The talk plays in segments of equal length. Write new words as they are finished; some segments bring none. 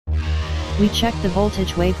We check the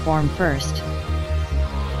voltage waveform first.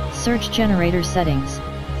 Surge generator settings.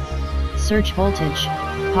 Surge voltage,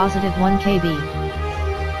 positive 1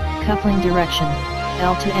 kV. Coupling direction,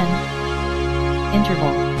 L to N.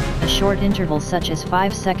 Interval, a short interval such as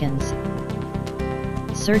 5 seconds.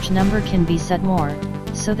 Surge number can be set more,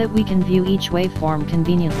 so that we can view each waveform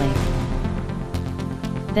conveniently.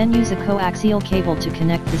 Then use a coaxial cable to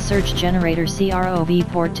connect the Surge Generator CROV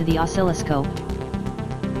port to the oscilloscope.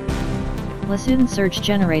 LISUN Surge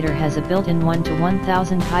Generator has a built-in 1 to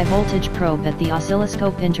 1000 high voltage probe at the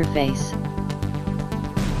oscilloscope interface.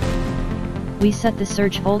 We set the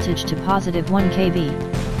surge voltage to positive 1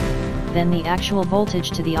 kV. Then the actual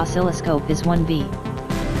voltage to the oscilloscope is 1 V.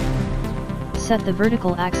 Set the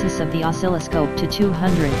vertical axis of the oscilloscope to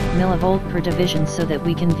 200 mV per division so that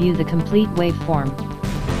we can view the complete waveform.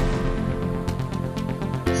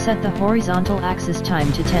 Set the horizontal axis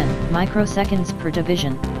time to 10 microseconds per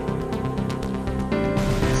division.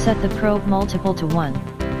 Set the probe multiple to 1.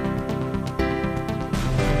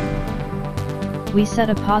 We set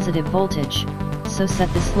a positive voltage, so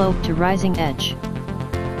set the slope to rising edge.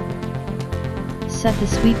 Set the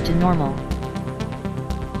sweep to normal.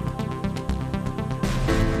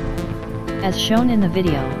 As shown in the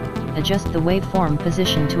video, adjust the waveform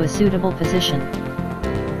position to a suitable position.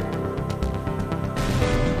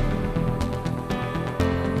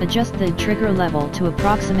 Adjust the trigger level to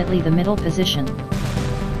approximately the middle position.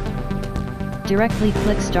 Directly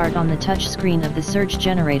click Start on the touch screen of the Surge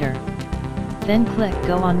Generator. Then click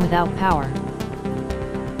Go on without power.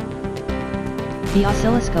 The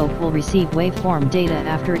oscilloscope will receive waveform data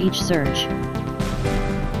after each surge.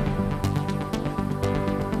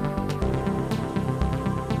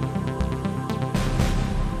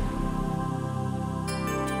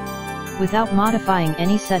 Without modifying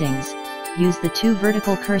any settings, use the two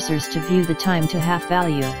vertical cursors to view the time to half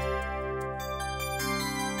value.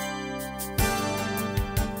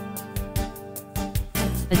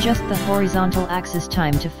 Adjust the horizontal axis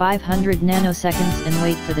time to 500 nanoseconds and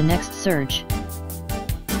wait for the next surge.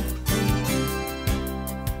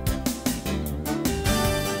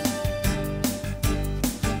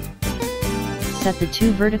 Set the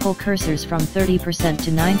two vertical cursors from 30% to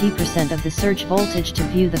 90% of the surge voltage to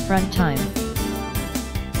view the front time.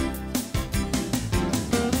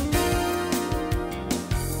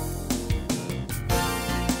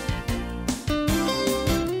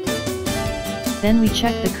 Then we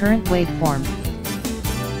check the current waveform.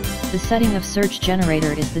 The setting of Surge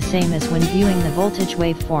Generator is the same as when viewing the voltage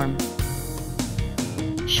waveform.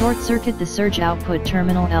 Short circuit the surge output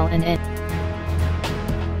terminal L and N.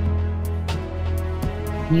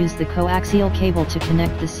 Use the coaxial cable to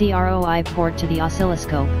connect the CROI port to the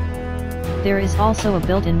oscilloscope. There is also a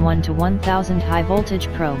built-in 1 to 1000 high voltage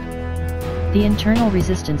probe. The internal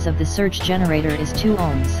resistance of the Surge Generator is 2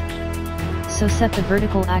 ohms. So set the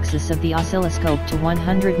vertical axis of the oscilloscope to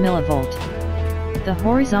 100 mV. The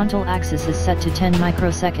horizontal axis is set to 10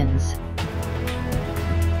 microseconds.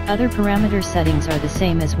 Other parameter settings are the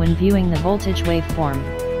same as when viewing the voltage waveform.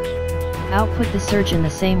 Output the surge in the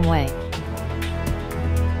same way.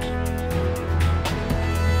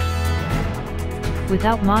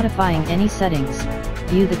 Without modifying any settings,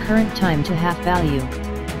 view the current time to half value.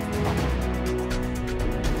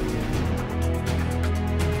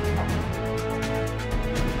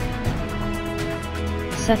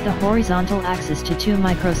 Set the horizontal axis to 2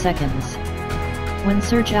 microseconds. When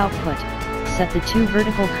surge output, set the two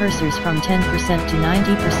vertical cursors from 10% to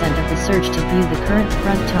 90% of the surge to view the current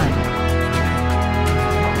front time.